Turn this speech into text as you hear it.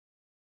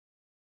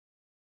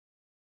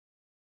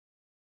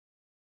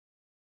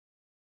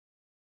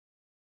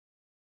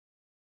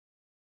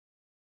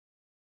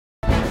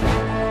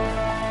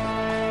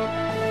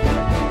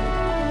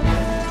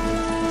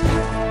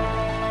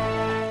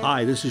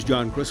Hi, this is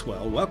John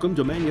Criswell. Welcome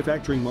to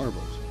Manufacturing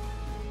Marvels.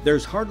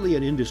 There's hardly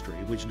an industry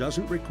which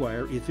doesn't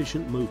require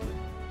efficient movement.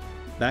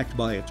 Backed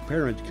by its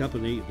parent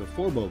company, the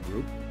Forbo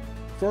Group,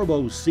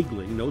 Forbo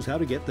Siegling knows how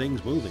to get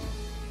things moving.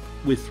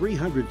 With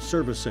 300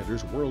 service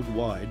centers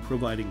worldwide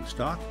providing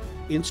stock,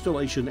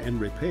 installation,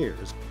 and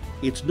repairs,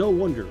 it's no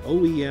wonder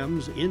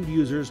OEMs, end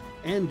users,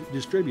 and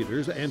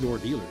distributors and/or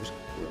dealers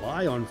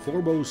rely on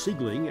Forbo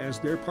Siegling as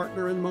their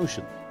partner in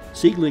motion.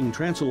 Siegling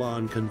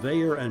Transalon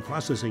conveyor and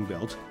processing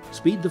belts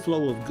speed the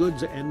flow of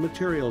goods and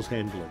materials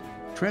handling.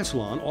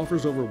 Transalon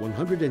offers over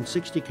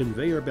 160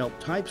 conveyor belt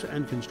types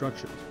and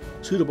constructions,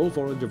 suitable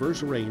for a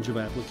diverse range of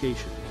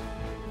applications.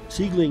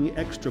 Siegling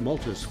Extra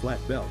Multus flat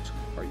belts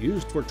are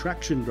used for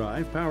traction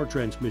drive power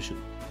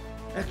transmission.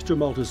 Extra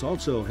Multus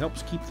also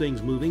helps keep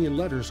things moving in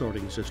letter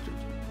sorting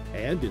systems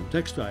and in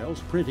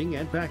textiles, printing,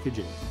 and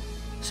packaging.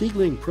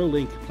 Siegling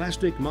ProLink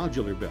plastic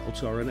modular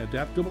belts are an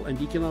adaptable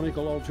and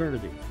economical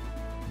alternative.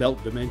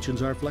 Belt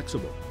dimensions are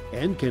flexible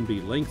and can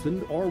be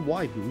lengthened or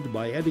widened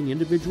by adding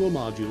individual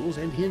modules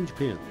and hinge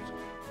pins.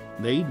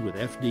 Made with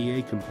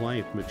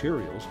FDA-compliant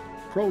materials,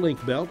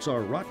 ProLink belts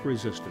are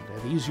rot-resistant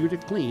and easier to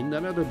clean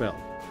than other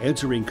belts.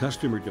 Answering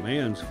customer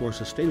demands for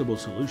sustainable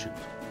solutions,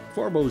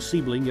 Forbo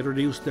Siegling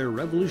introduced their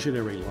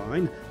revolutionary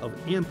line of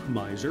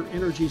Amp-Miser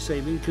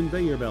energy-saving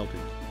conveyor belting,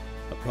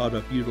 a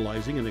product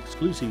utilizing an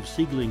exclusive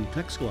Siegling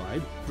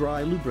TexGlide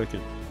dry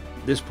lubricant.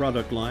 This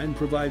product line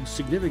provides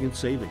significant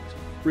savings,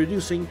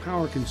 reducing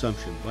power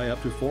consumption by up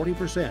to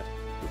 40%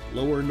 with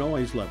lower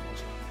noise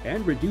levels,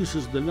 and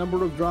reduces the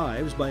number of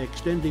drives by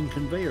extending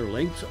conveyor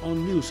lengths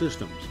on new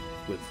systems.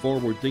 With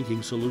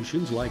forward-thinking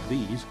solutions like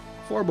these,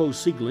 Forbo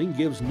Siegling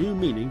gives new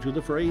meaning to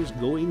the phrase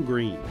going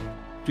green.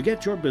 To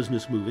get your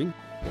business moving,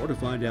 or to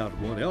find out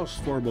what else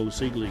Forbo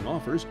Siegling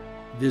offers,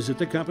 visit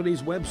the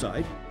company's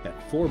website at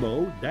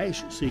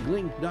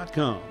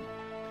forbo-siegling.com.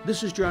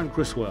 This is John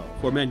Criswell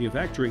for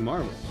Manufacturing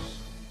Marvels.